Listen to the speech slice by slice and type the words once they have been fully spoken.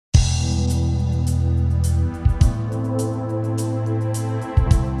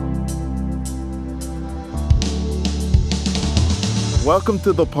Welcome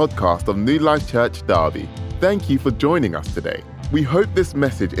to the podcast of New Life Church Derby. Thank you for joining us today. We hope this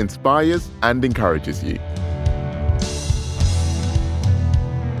message inspires and encourages you.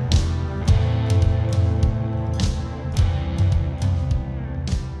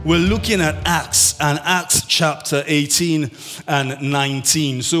 We're looking at Acts and Acts chapter 18 and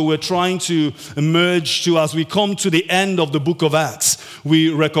 19. So we're trying to merge to, as we come to the end of the book of Acts,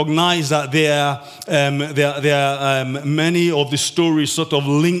 we recognize that there are many of the stories sort of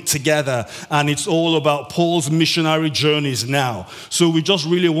linked together, and it's all about Paul's missionary journeys now. So we just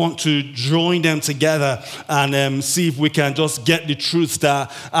really want to join them together and see if we can just get the truths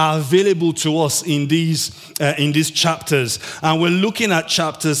that are available to us in these chapters. And we're looking at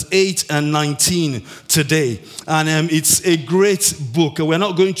chapters 8 and 19 today. And it's a great book. We're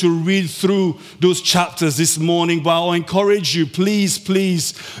not going to read through those chapters this morning, but I'll encourage you, please,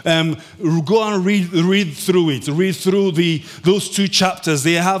 go and read through it. Read through those two chapters.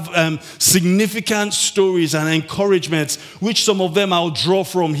 They have significant stories and encouragements, which some of them I'll draw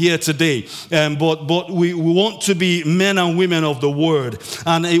from here today. But we want to be men and women of the Word.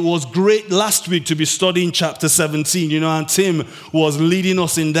 And it was great last week to be studying chapter 17, and Tim was leading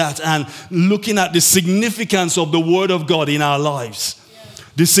us in that and looking at the significance of the Word of God in our lives.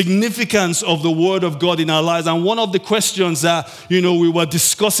 The significance of the Word of God in our lives. And one of the questions that, we were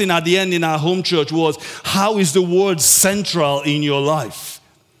discussing at the end in our home church was, how is the Word central in your life?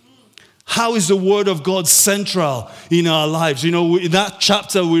 How is the Word of God central in our lives? In that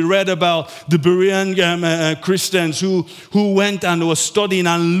chapter we read about the Berean Christians who went and were studying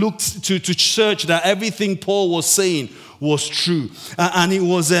and looked to church that everything Paul was saying was true, and it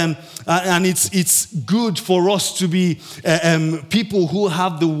was, and it's good for us to be people who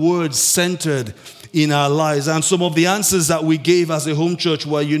have the Word centered in our lives. And some of the answers that we gave as a home church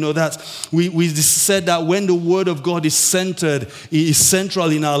were, that we said that when the Word of God is centered, it is central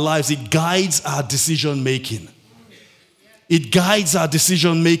in our lives. It guides our decision making. It guides our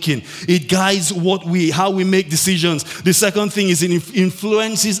decision making. It guides how we make decisions. The second thing is it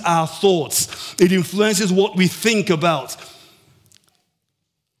influences our thoughts. It influences what we think about.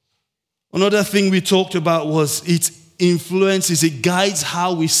 Another thing we talked about was it guides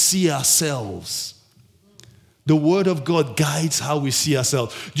how we see ourselves. The Word of God guides how we see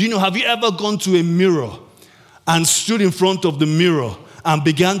ourselves. Have you ever gone to a mirror and stood in front of the mirror and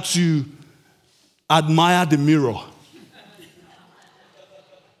began to admire the mirror?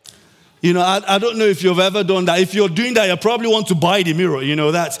 I don't know if you've ever done that. If you're doing that, you probably want to buy the mirror.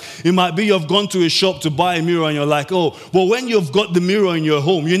 It might be you've gone to a shop to buy a mirror and you're like, oh, but when you've got the mirror in your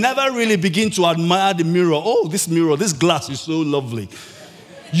home, you never really begin to admire the mirror. Oh, this mirror, this glass is so lovely.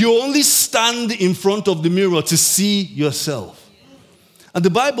 You only stand in front of the mirror to see yourself. And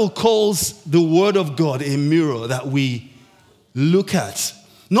the Bible calls the Word of God a mirror that we look at.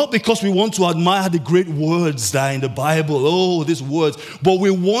 Not because we want to admire the great words that are in the Bible, these words, but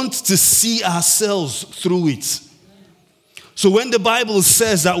we want to see ourselves through it. So when the Bible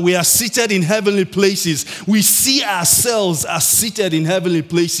says that we are seated in heavenly places, we see ourselves as seated in heavenly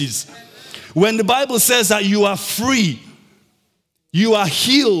places. When the Bible says that you are free, you are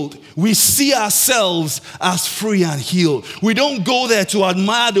healed, we see ourselves as free and healed. We don't go there to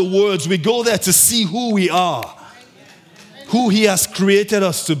admire the words, we go there to see who we are. Who He has created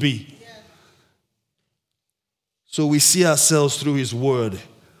us to be. So we see ourselves through His Word,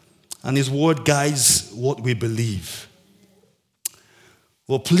 and His Word guides what we believe.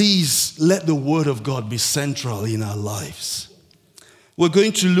 Well, please let the Word of God be central in our lives. We're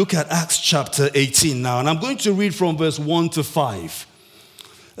going to look at Acts chapter 18 now, and I'm going to read from verse 1 to 5.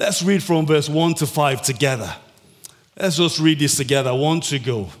 Let's read from verse 1 to 5 together. Let's just read this together. 1 to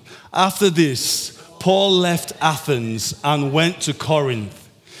go. After this, Paul left Athens and went to Corinth.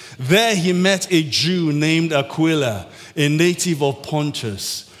 There he met a Jew named Aquila, a native of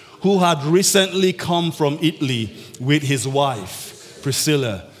Pontus, who had recently come from Italy with his wife,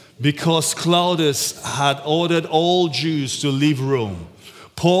 Priscilla, because Claudius had ordered all Jews to leave Rome.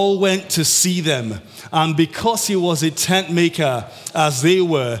 Paul went to see them, and because he was a tent maker, as they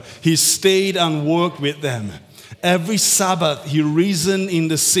were, he stayed and worked with them. Every Sabbath, he reasoned in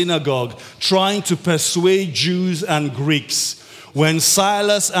the synagogue, trying to persuade Jews and Greeks. When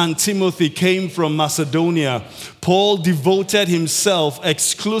Silas and Timothy came from Macedonia, Paul devoted himself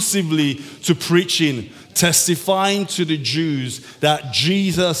exclusively to preaching, testifying to the Jews that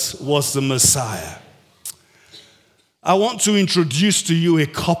Jesus was the Messiah. I want to introduce to you a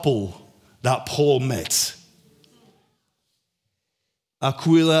couple that Paul met.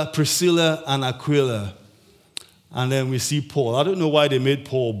 Priscilla and Aquila. And then we see Paul. I don't know why they made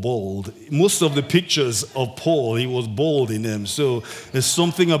Paul bald. Most of the pictures of Paul, he was bald in them. So there's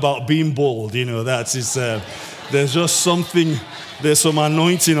something about being bald, there's just something, there's some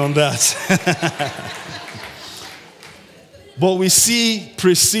anointing on that. But we see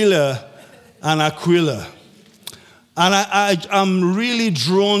Priscilla and Aquila. And I'm really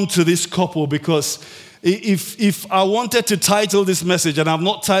drawn to this couple because if I wanted to title this message, and I've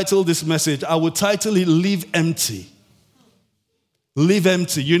not titled this message, I would title it Live Empty. Live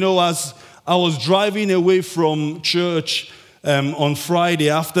Empty. As I was driving away from church on Friday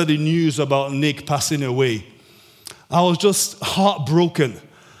after the news about Nick passing away, I was just heartbroken.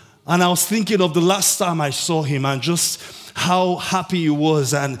 And I was thinking of the last time I saw him and just how happy he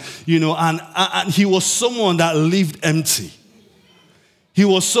was. And he was someone that lived empty. He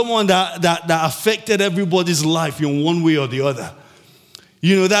was someone that affected everybody's life in one way or the other.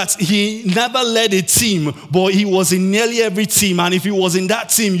 That he never led a team, but he was in nearly every team. And if he was in that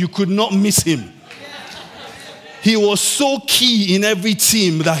team, you could not miss him. He was so key in every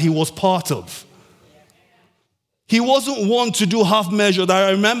team that he was part of. He wasn't one to do half measured.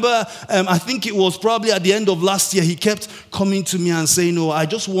 I remember, I think it was probably at the end of last year, he kept coming to me and saying, "No, I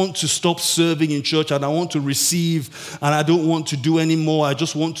just want to stop serving in church and I want to receive and I don't want to do anymore. I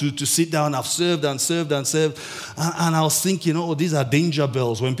just want to sit down. I've served and served and served." And I was thinking, these are danger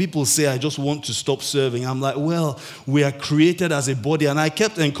bells. When people say, "I just want to stop serving," I'm like, well, we are created as a body. And I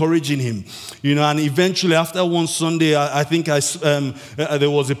kept encouraging him, and eventually after one Sunday, I think there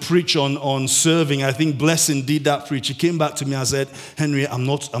was a preach on serving. I think Blessing did that preach. He came back to me and said, "Henry, I'm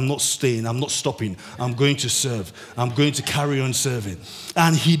not staying. I'm not stopping. I'm going to serve. I'm going to carry on serving."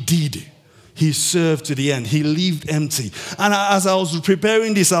 And he did. He served to the end. He lived empty. And as I was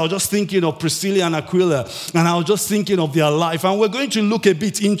preparing this, I was just thinking of Priscilla and Aquila, and I was just thinking of their life. And we're going to look a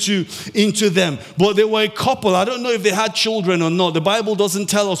bit into them. But they were a couple. I don't know if they had children or not. The Bible doesn't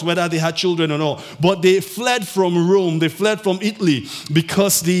tell us whether they had children or not. But they fled from Rome. They fled from Italy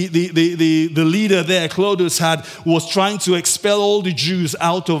because the leader there, Claudius, was trying to expel all the Jews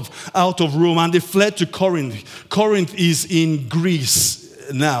out of Rome. And they fled to Corinth. Corinth is in Greece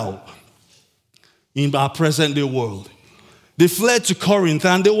now, in our present day world. They fled to Corinth,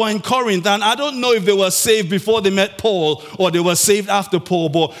 and they were in Corinth, and I don't know if they were saved before they met Paul or they were saved after Paul,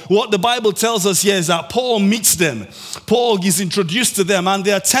 but what the Bible tells us here is that Paul meets them. Paul is introduced to them, and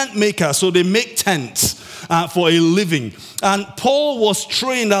they are tent makers, so they make tents for a living. And Paul was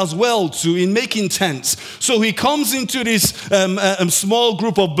trained as well in making tents. So he comes into this small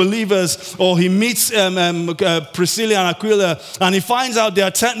group of believers, or he meets Priscilla and Aquila, and he finds out they are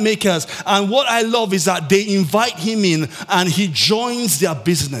tent makers. And what I love is that they invite him in, and he joins their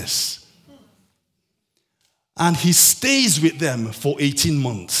business. And he stays with them for 18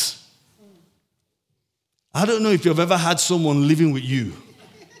 months. I don't know if you've ever had someone living with you.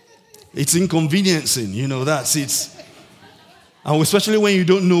 It's inconveniencing, and especially when you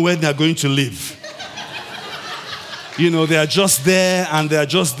don't know where they're going to live. They're just there, and they're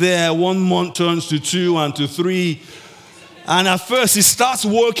just there. 1 month turns to 2 and to 3. And at first, he starts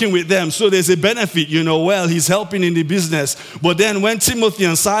working with them, so there's a benefit, he's helping in the business. But then when Timothy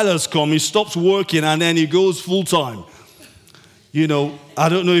and Silas come, he stops working, and then he goes full-time. I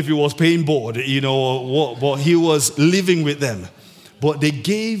don't know if he was paying board, or what, but he was living with them. But they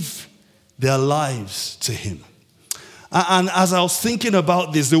gave their lives to him. And as I was thinking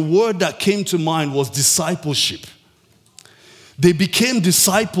about this, the word that came to mind was discipleship. They became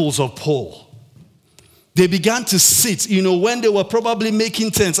disciples of Paul. They began to sit, when they were probably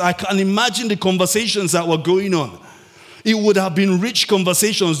making tents. I can imagine the conversations that were going on. It would have been rich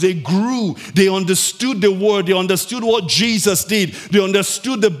conversations. They grew. They understood the word. They understood what Jesus did. They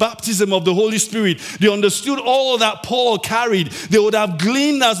understood the baptism of the Holy Spirit. They understood all that Paul carried. They would have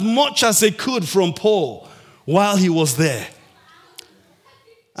gleaned as much as they could from Paul while he was there.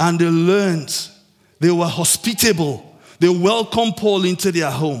 And they learned. They were hospitable. They welcomed Paul into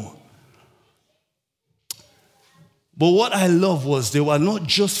their home. But what I love was they were not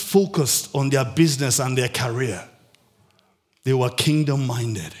just focused on their business and their career. They were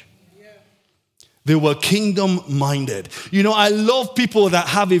kingdom-minded. They were kingdom-minded. I love people that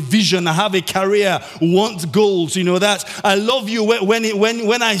have a vision, have a career, want goals. That I love you when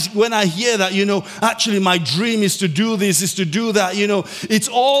I hear that. Actually, my dream is to do this, is to do that. It's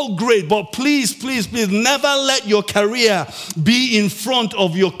all great, but please, please, please, never let your career be in front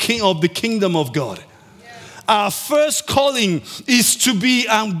of the kingdom of God. Our first calling is to be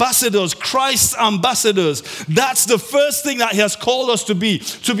ambassadors, Christ's ambassadors. That's the first thing that he has called us to be.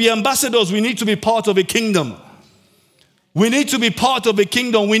 To be ambassadors, we need to be part of a kingdom. We need to be part of a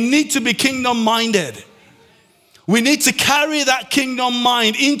kingdom. We need to be kingdom-minded. We need to carry that kingdom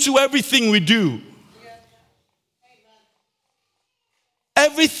mind into everything we do.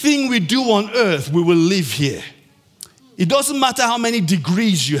 Everything we do on earth, we will live here. It doesn't matter how many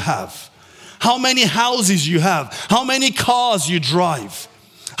degrees you have, how many houses you have, how many cars you drive,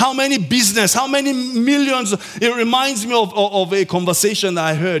 how many business, how many millions. It reminds me of a conversation that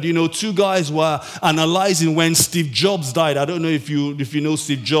I heard. You know, two guys were analyzing when Steve Jobs died. I don't know if you know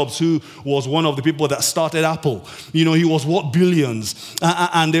Steve Jobs, who was one of the people that started Apple. You know, he was worth billions.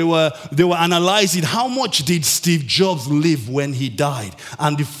 And they were analyzing how much did Steve Jobs live when he died.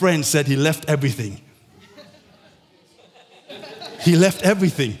 And the friend said he left everything. He left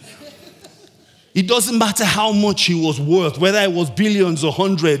everything. It doesn't matter how much he was worth, whether it was billions or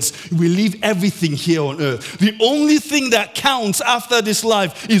hundreds, we leave everything here on earth. The only thing that counts after this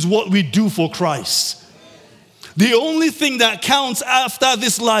life is what we do for Christ. The only thing that counts after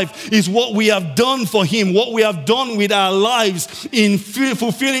this life is what we have done for him, what we have done with our lives in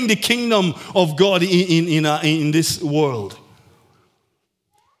fulfilling the kingdom of God in this world.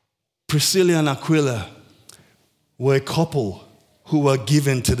 Priscilla and Aquila were a couple who were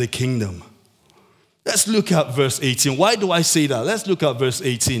given to the kingdom. Let's look at verse 18. Why do I say that? Let's look at verse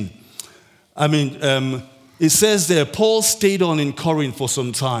 18. It says there, Paul stayed on in Corinth for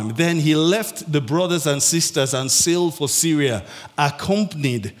some time. Then he left the brothers and sisters and sailed for Syria,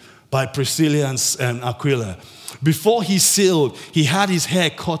 accompanied by Priscilla and Aquila. Before he sailed, he had his hair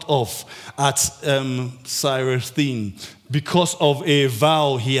cut off at Cyrene because of a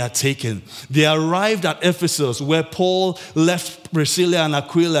vow he had taken. They arrived at Ephesus, where Paul left Priscilla and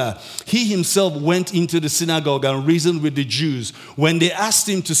Aquila. He himself went into the synagogue and reasoned with the Jews. When they asked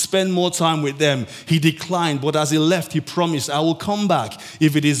him to spend more time with them, he declined. But as he left, he promised, I will come back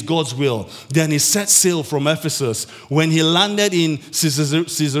if it is God's will. Then he set sail from Ephesus. When he landed in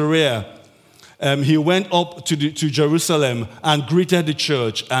Caesarea, he went up to Jerusalem and greeted the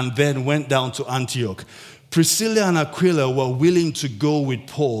church, and then went down to Antioch. Priscilla and Aquila were willing to go with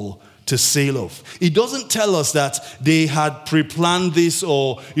Paul to sail off. It doesn't tell us that they had pre-planned this,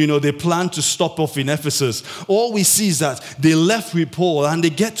 or they planned to stop off in Ephesus. All we see is that they left with Paul and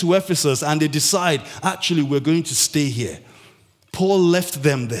they get to Ephesus and they decide, actually, we're going to stay here. Paul left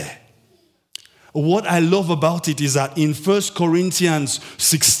them there. What I love about it is that in 1 Corinthians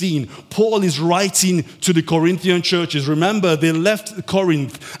 16, Paul is writing to the Corinthian churches. Remember, they left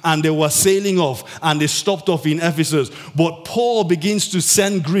Corinth and they were sailing off and they stopped off in Ephesus. But Paul begins to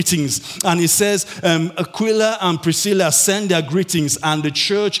send greetings, and he says, Aquila and Priscilla send their greetings and the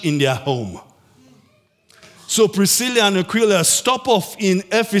church in their home. So Priscilla and Aquila stop off in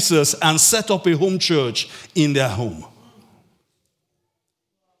Ephesus and set up a home church in their home.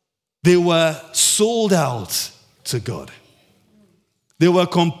 They were sold out to God. They were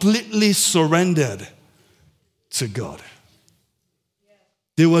completely surrendered to God.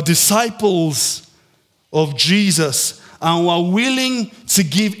 They were disciples of Jesus and were willing to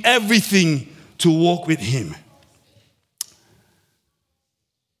give everything to walk with him.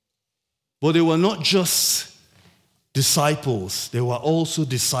 But they were not just disciples, they were also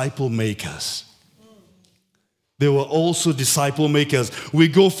disciple makers. They were also disciple makers. We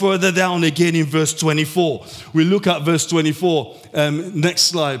go further down again in verse 24. We look at verse 24. Next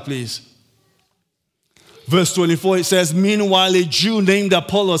slide, please. Verse 24, it says, meanwhile, a Jew named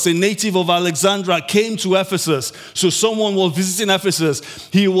Apollos, a native of Alexandria, came to Ephesus. So someone was visiting Ephesus.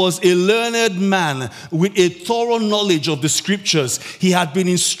 He was a learned man with a thorough knowledge of the scriptures. He had been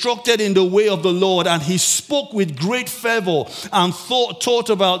instructed in the way of the Lord, and he spoke with great fervor and taught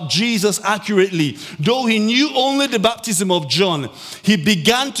about Jesus accurately. Though he knew only the baptism of John, he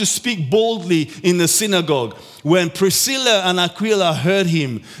began to speak boldly in the synagogue. When Priscilla and Aquila heard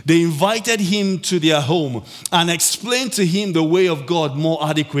him, they invited him to their home and explained to him the way of God more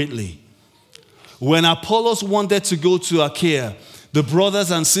adequately. When Apollos wanted to go to Achaia, the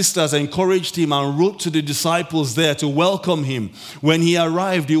brothers and sisters encouraged him and wrote to the disciples there to welcome him. When he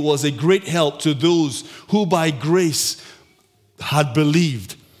arrived, he was a great help to those who by grace had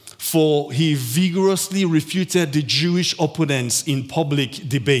believed, for he vigorously refuted the Jewish opponents in public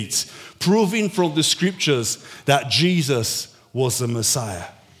debates, proving from the scriptures that Jesus was the Messiah.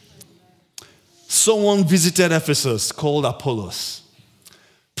 Someone visited Ephesus called Apollos.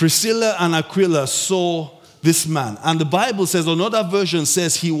 Priscilla and Aquila saw this man, and the Bible says, another version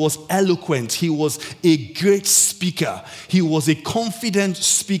says he was eloquent. He was a great speaker. He was a confident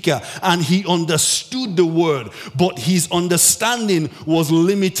speaker, and he understood the word, but his understanding was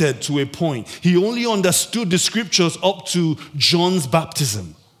limited to a point. He only understood the scriptures up to John's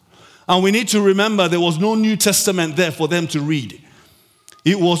baptism. And we need to remember there was no New Testament there for them to read.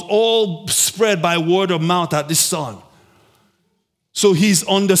 It was all spread by word of mouth at this time. So his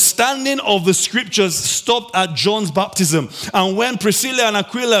understanding of the scriptures stopped at John's baptism. And when Priscilla and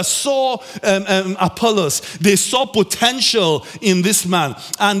Aquila saw Apollos, they saw potential in this man.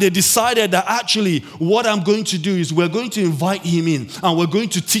 And they decided that actually what I'm going to do is we're going to invite him in and we're going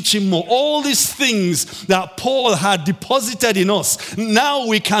to teach him more. All these things that Paul had deposited in us, now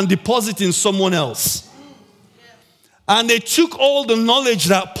we can deposit in someone else. And they took all the knowledge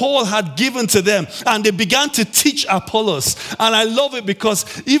that Paul had given to them and they began to teach Apollos. And I love it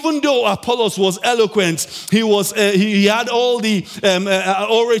because even though Apollos was eloquent, he had all the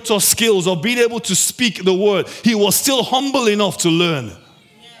orator skills of being able to speak the word, he was still humble enough to learn.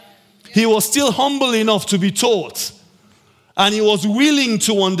 He was still humble enough to be taught. And he was willing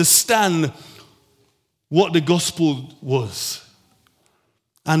to understand what the gospel was.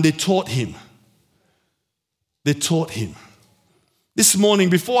 And they taught him. They taught him. This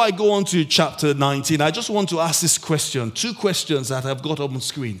morning, before I go on to chapter 19, I just want to ask this question. 2 questions that I've got up on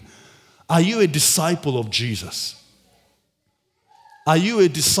screen. Are you a disciple of Jesus? Are you a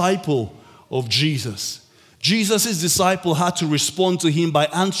disciple of Jesus? Jesus' disciple had to respond to him by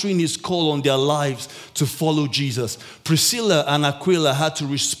answering his call on their lives to follow Jesus. Priscilla and Aquila had to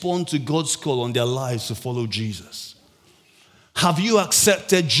respond to God's call on their lives to follow Jesus. Have you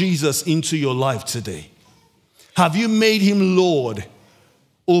accepted Jesus into your life today? Have you made him Lord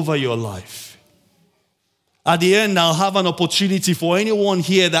over your life? At the end, I'll have an opportunity for anyone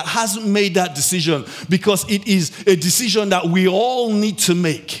here that hasn't made that decision, because it is a decision that we all need to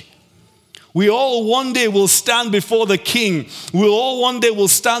make. We all one day will stand before the King. We all one day will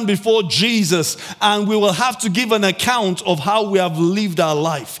stand before Jesus, and we will have to give an account of how we have lived our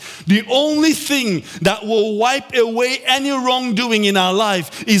life. The only thing that will wipe away any wrongdoing in our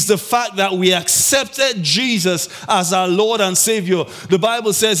life is the fact that we accepted Jesus as our Lord and Savior. The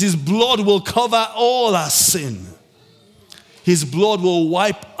Bible says his blood will cover all our sin. His blood will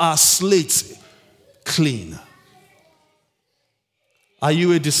wipe our slate clean. Are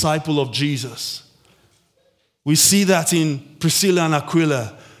you a disciple of Jesus? We see that in Priscilla and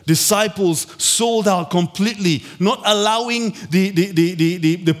Aquila. Disciples sold out completely, not allowing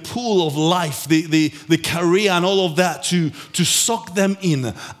the pool of life, the career and all of that to suck them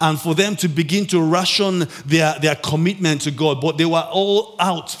in and for them to begin to ration their commitment to God. But they were all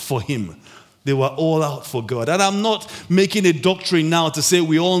out for him. They were all out for God. And I'm not making a doctrine now to say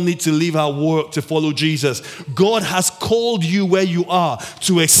we all need to leave our work to follow Jesus. God has called you where you are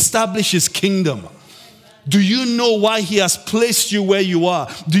to establish his kingdom. Do you know why he has placed you where you are?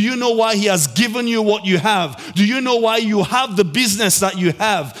 Do you know why he has given you what you have? Do you know why you have the business that you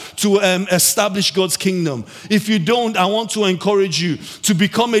have to establish God's kingdom? If you don't, I want to encourage you to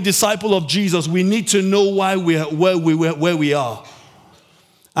become a disciple of Jesus. We need to know why we're where we are.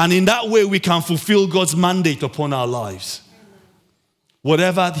 And in that way, we can fulfill God's mandate upon our lives.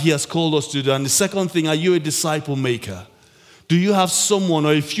 Whatever he has called us to do. And the second thing, are you a disciple maker? Do you have someone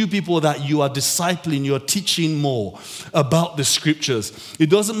or a few people that you are discipling, you're teaching more about the scriptures? It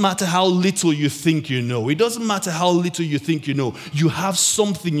doesn't matter how little you think you know. It doesn't matter how little you think you know. You have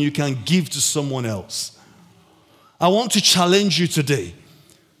something you can give to someone else. I want to challenge you today.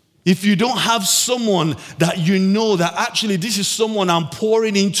 If you don't have someone that you know that actually this is someone I'm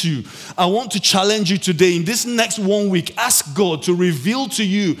pouring into, I want to challenge you today. In this next 1 week, ask God to reveal to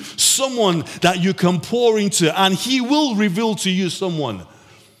you someone that you can pour into, and he will reveal to you someone.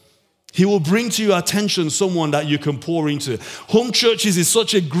 He will bring to your attention someone that you can pour into. Home churches is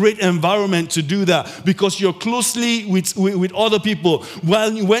such a great environment to do that because you're closely with other people.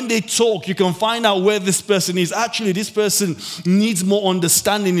 When they talk, you can find out where this person is. Actually, this person needs more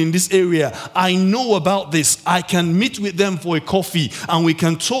understanding in this area. I know about this. I can meet with them for a coffee and we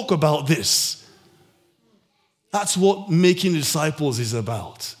can talk about this. That's what making disciples is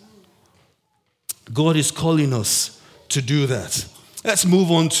about. God is calling us to do that. Let's move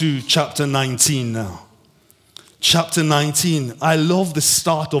on to chapter 19 now. Chapter 19. I love the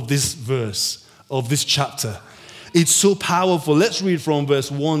start of this verse, of this chapter. It's so powerful. Let's read from verse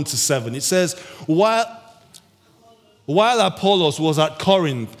 1 to 7. It says, While Apollos was at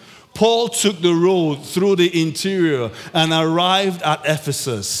Corinth, Paul took the road through the interior and arrived at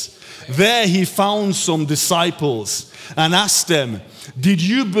Ephesus. There he found some disciples and asked them, "Did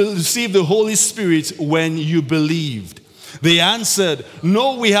you receive the Holy Spirit when you believed?" They answered,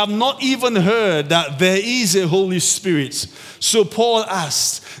 "No, we have not even heard that there is a Holy Spirit." So Paul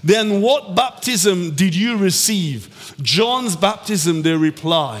asked, "Then what baptism did you receive?" "John's baptism," they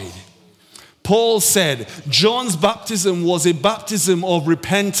replied. Paul said John's baptism was a baptism of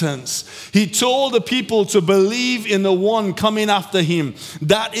repentance. He told the people to believe in the one coming after him,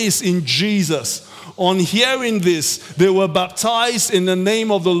 that is in Jesus. On hearing this, they were baptized in the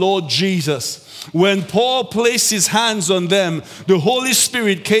name of the Lord Jesus. When Paul placed his hands on them, the Holy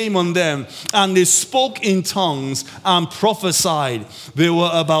Spirit came on them, and they spoke in tongues and prophesied. There were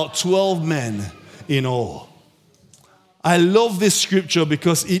about 12 men in all. I love this scripture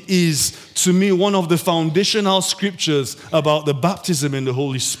because it is, to me, one of the foundational scriptures about the baptism in the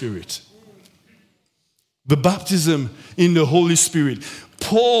Holy Spirit. The baptism in the Holy Spirit.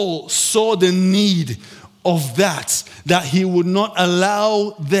 Paul saw the need of that he would not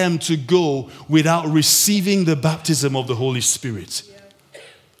allow them to go without receiving the baptism of the Holy Spirit.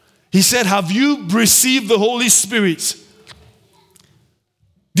 He said, have you received the Holy Spirit?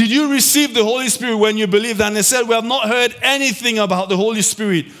 Did you receive the Holy Spirit when you believed? And they said, we have not heard anything about the Holy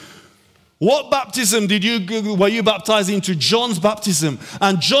Spirit. What baptism were you baptized into? John's baptism.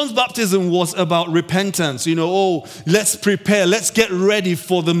 And John's baptism was about repentance. Let's prepare, let's get ready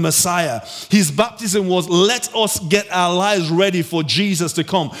for the Messiah. His baptism was, let us get our lives ready for Jesus to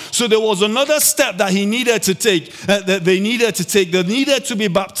come. So there was another step that he needed to take, they needed to be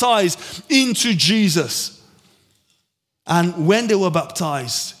baptized into Jesus. And when they were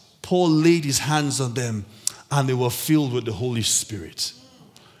baptized, Paul laid his hands on them and they were filled with the Holy Spirit.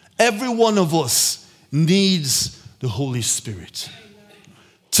 Every one of us needs the Holy Spirit.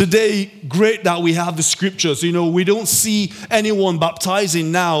 Today, great that we have the scriptures. We don't see anyone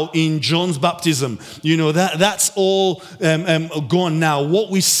baptizing now in John's baptism. That's all gone now. What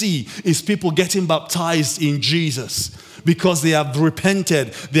we see is people getting baptized in Jesus. Because they have repented,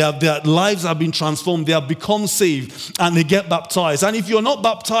 their lives have been transformed, they have become saved, and they get baptized. And if you're not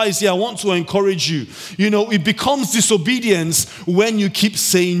baptized here, I want to encourage you. It becomes disobedience when you keep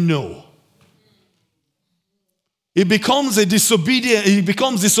saying no. It becomes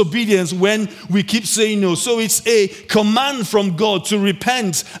disobedience when we keep saying no. So it's a command from God to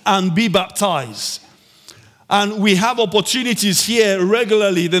repent and be baptized. And we have opportunities here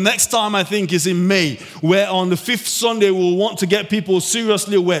regularly. The next time, I think, is in May, where on the 5th Sunday, we'll want to get people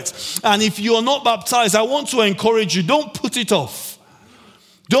seriously wet. And if you are not baptized, I want to encourage you, don't put it off.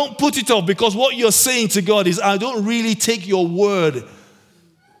 Don't put it off, because what you're saying to God is, I don't really take your word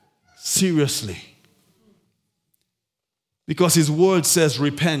seriously. Because his word says,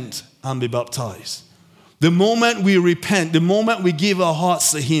 repent and be baptized. The moment we repent, the moment we give our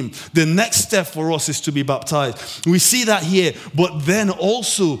hearts to him, the next step for us is to be baptized. We see that here. But then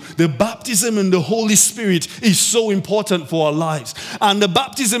also, the baptism in the Holy Spirit is so important for our lives. And the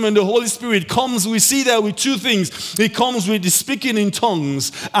baptism in the Holy Spirit comes, we see there with two things. It comes with the speaking in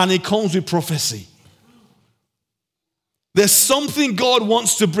tongues, and it comes with prophecy. There's something God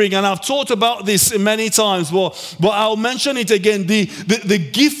wants to bring, and I've talked about this many times, but I'll mention it again. The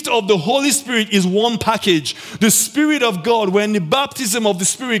gift of the Holy Spirit is one package. The Spirit of God, when the baptism of the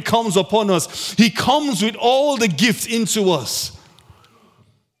Spirit comes upon us, he comes with all the gifts into us.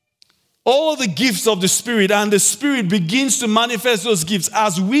 All the gifts of the Spirit, and the Spirit begins to manifest those gifts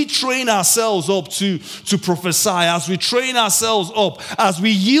as we train ourselves up to prophesy, as we train ourselves up, as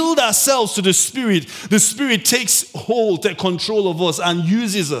we yield ourselves to the Spirit takes hold, takes control of us and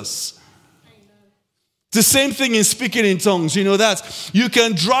uses us. The same thing in speaking in tongues. That you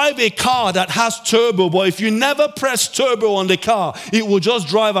can drive a car that has turbo, but if you never press turbo on the car, it will just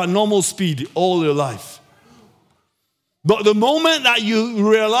drive at normal speed all your life. But the moment that you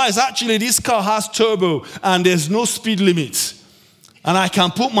realize, actually, this car has turbo and there's no speed limit, and I can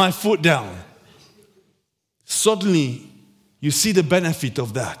put my foot down, suddenly you see the benefit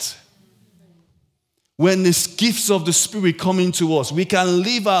of that. When the gifts of the Spirit come into us, we can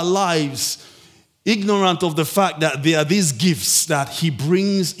live our lives ignorant of the fact that there are these gifts that he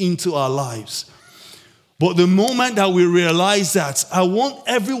brings into our lives. But the moment that we realize that, I want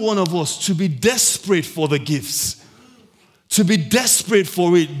every one of us to be desperate for the gifts. To be desperate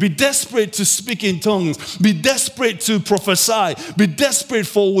for it. Be desperate to speak in tongues. Be desperate to prophesy. Be desperate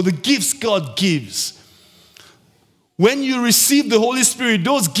for the gifts God gives. When you receive the Holy Spirit,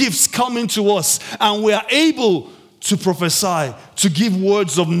 those gifts come into us, and we are able to prophesy, to give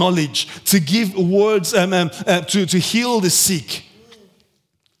words of knowledge, to give words, to heal the sick,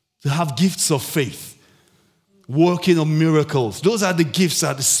 to have gifts of faith, working of miracles. Those are the gifts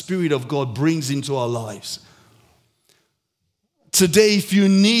that the Spirit of God brings into our lives. Today, if you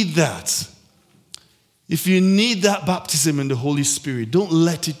need that baptism in the Holy Spirit, don't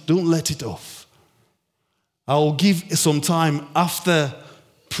let it off. I will give some time after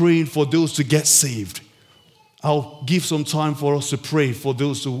praying for those to get saved. I'll give some time for us to pray for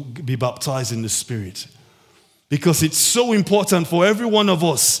those who be baptized in the Spirit. Because it's so important for every one of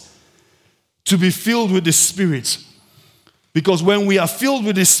us to be filled with the Spirit. Because when we are filled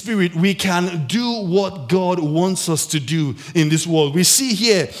with the Spirit, we can do what God wants us to do in this world. We see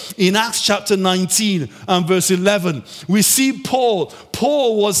here in Acts chapter 19 and verse 11, we see Paul.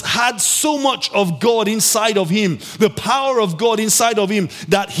 Paul had so much of God inside of him, the power of God inside of him,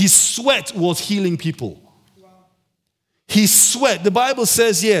 that his sweat was healing people. His sweat, the Bible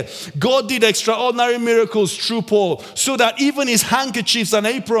says here, God did extraordinary miracles through Paul, so that even his handkerchiefs and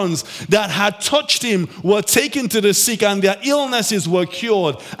aprons that had touched him were taken to the sick, and their illnesses were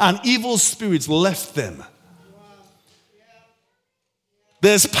cured, and evil spirits left them.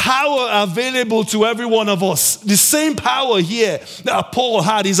 There's power available to every one of us. The same power here that Paul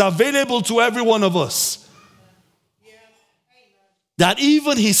had is available to every one of us. That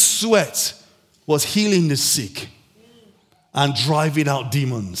even his sweat was healing the sick and driving out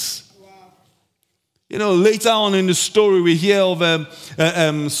demons. You know, later on in the story, we hear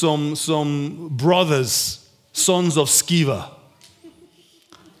of some brothers, sons of Sceva.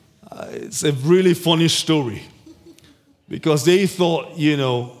 It's a really funny story because they thought,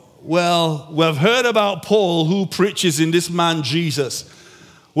 well, we've heard about Paul who preaches in this man Jesus.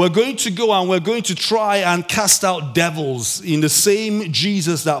 We're going to go and we're going to try and cast out devils in the same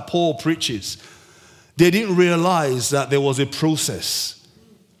Jesus that Paul preaches. They didn't realize that there was a process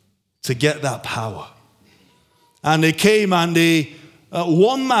to get that power. And they came and they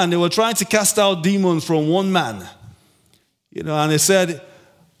were trying to cast out demons from one man. And they said,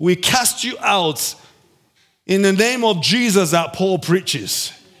 we cast you out in the name of Jesus that Paul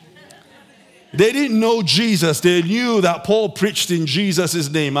preaches. They didn't know Jesus. They knew that Paul preached in Jesus'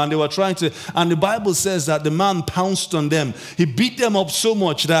 name, and they were trying to, and the Bible says that the man pounced on them. He beat them up so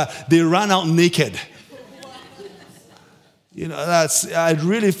much that they ran out naked. I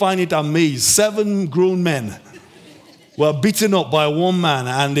really find it amazing. 7 grown men were beaten up by one man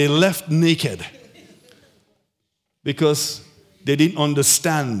and they left naked because they didn't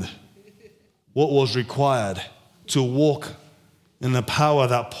understand what was required to walk in the power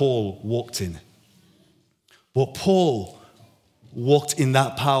that Paul walked in. But Paul walked in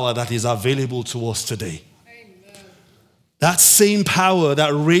that power that is available to us today. That same power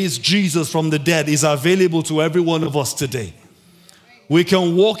that raised Jesus from the dead is available to every one of us today. We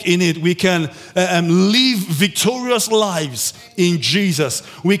can walk in it. We can live victorious lives in Jesus.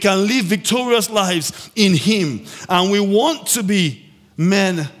 We can live victorious lives in Him. And we want to be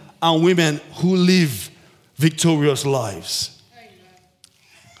men and women who live victorious lives.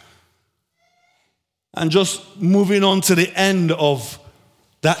 And just moving on to the end of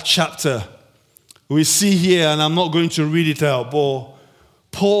that chapter, we see here, and I'm not going to read it out, but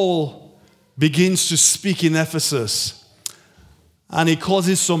Paul begins to speak in Ephesus. And it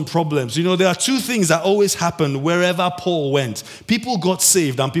causes some problems. There are 2 things that always happened wherever Paul went. People got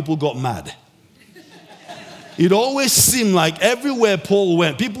saved and people got mad. It always seemed like everywhere Paul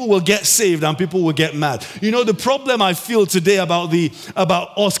went, people will get saved and people will get mad. The problem I feel today about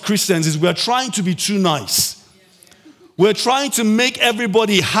us Christians is we're trying to be too nice. We're trying to make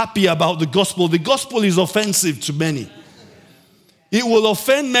everybody happy about the gospel. The gospel is offensive to many. It will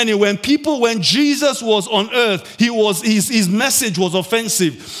offend many. When Jesus was on earth, his message was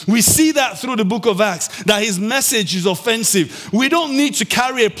offensive. We see that through the book of Acts, that his message is offensive. We don't need to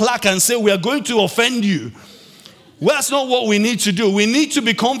carry a plaque and say we are going to offend you. Well, that's not what we need to do. We need to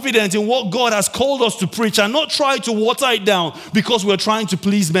be confident in what God has called us to preach and not try to water it down because we're trying to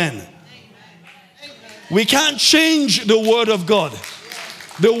please men. We can't change the word of God.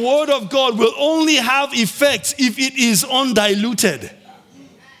 The word of God will only have effect if it is undiluted.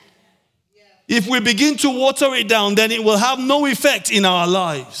 If we begin to water it down, then it will have no effect in our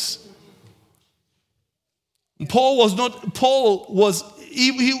lives. Paul was,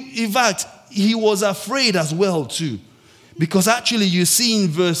 in fact, he was afraid as well too. Because actually you see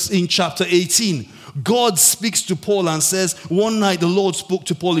in chapter 18, God speaks to Paul and says, one night the Lord spoke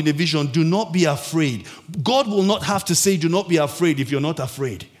to Paul in a vision, do not be afraid. God will not have to say, do not be afraid if you're not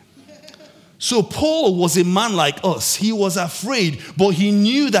afraid. So Paul was a man like us. He was afraid, but he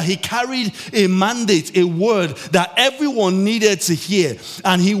knew that he carried a mandate, a word that everyone needed to hear.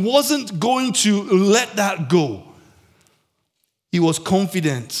 And he wasn't going to let that go. He was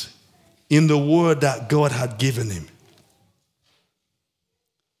confident in the word that God had given him.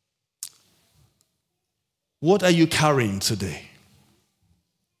 What are you carrying today?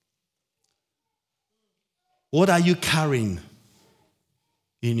 What are you carrying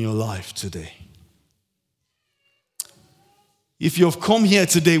in your life today? If you've come here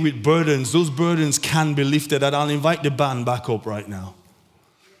today with burdens, those burdens can be lifted. And I'll invite the band back up right now.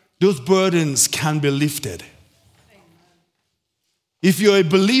 Those burdens can be lifted. If you're a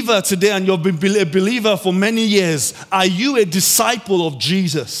believer today and you've been a believer for many years, are you a disciple of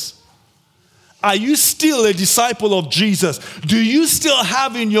Jesus? Are you still a disciple of Jesus? Do you still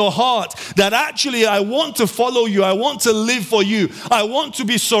have in your heart that actually I want to follow you, I want to live for you, I want to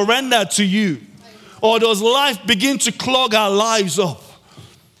be surrendered to you? Or does life begin to clog our lives up?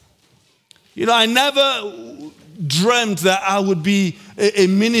 You know, I never dreamt that I would be a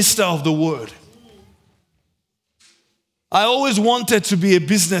minister of the word. I always wanted to be a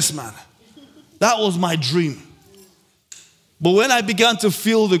businessman. That was my dream. But when I began to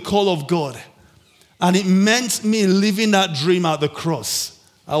feel the call of God, and it meant me living that dream at the cross,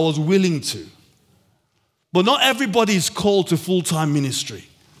 I was willing to. But not everybody is called to full-time ministry.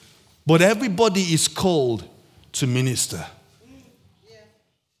 But everybody is called to minister.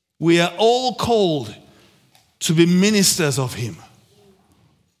 We are all called to be ministers of Him.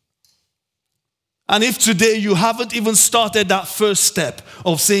 And if today you haven't even started that first step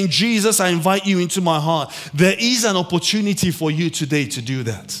of saying, Jesus, I invite you into my heart, there is an opportunity for you today to do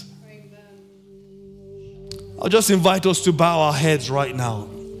that. Amen. I'll just invite us to bow our heads right now.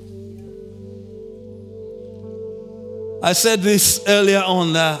 I said this earlier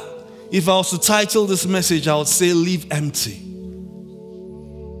on that if I was to title this message, I would say, Leave Empty.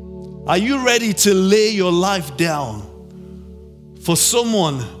 Are you ready to lay your life down for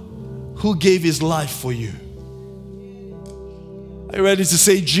someone who gave his life for you? Are you ready to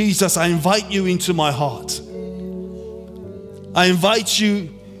say, Jesus, I invite you into my heart. I invite you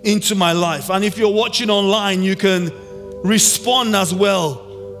into my life. And if you're watching online, you can respond as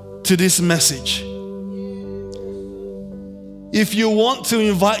well to this message. If you want to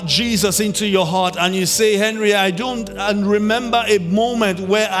invite Jesus into your heart and you say, Henry, I don't remember a moment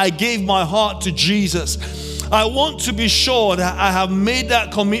where I gave my heart to Jesus. I want to be sure that I have made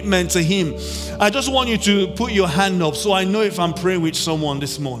that commitment to Him. I just want you to put your hand up so I know if I'm praying with someone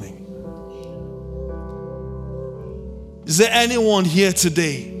this morning. Is there anyone here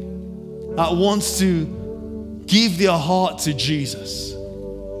today that wants to give their heart to Jesus?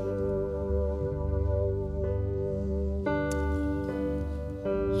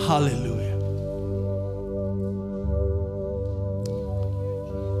 Hallelujah.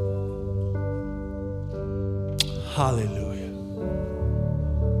 Hallelujah.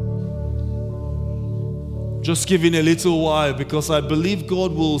 Just giving a little while because I believe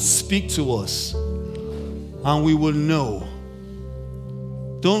God will speak to us and we will know.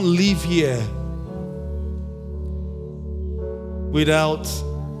 Don't leave here without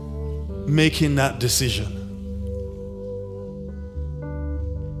making that decision.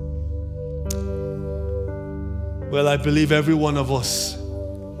 Well, I believe every one of us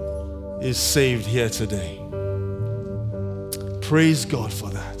is saved here today. Praise God for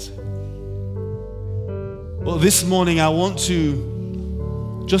that. Well, this morning I want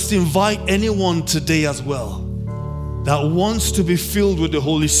to just invite anyone today as well that wants to be filled with the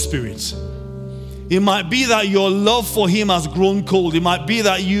Holy Spirit. It might be that your love for Him has grown cold. It might be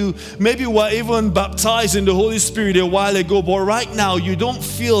that you maybe were even baptized in the Holy Spirit a while ago, but right now you don't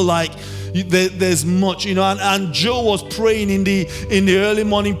feel like there's much, and Joe was praying in the early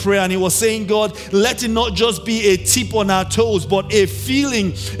morning prayer, and he was saying, God, let it not just be a tip on our toes, but a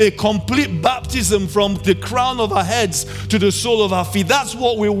feeling, a complete baptism from the crown of our heads to the sole of our feet. That's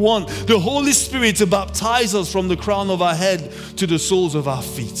what we want, the Holy Spirit to baptize us from the crown of our head to the soles of our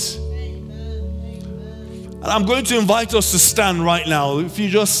feet. And I'm going to invite us to stand right now. If you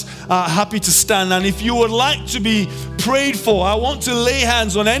just are happy to stand, and if you would like to be prayed for, I want to lay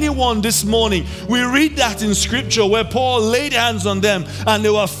hands on anyone this morning. We read that in Scripture where Paul laid hands on them and they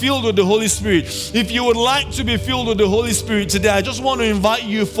were filled with the Holy Spirit. If you would like to be filled with the Holy Spirit today, I just want to invite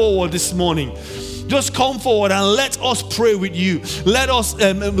you forward this morning. Just come forward and let us pray with you. Let us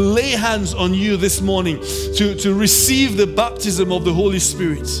lay hands on you this morning to receive the baptism of the Holy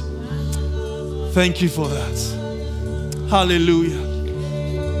Spirit. Thank you for that. Hallelujah.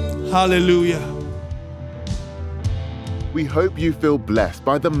 Hallelujah. We hope you feel blessed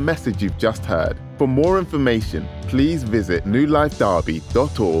by the message you've just heard. For more information, please visit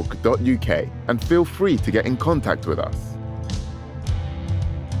newlifederby.org.uk and feel free to get in contact with us.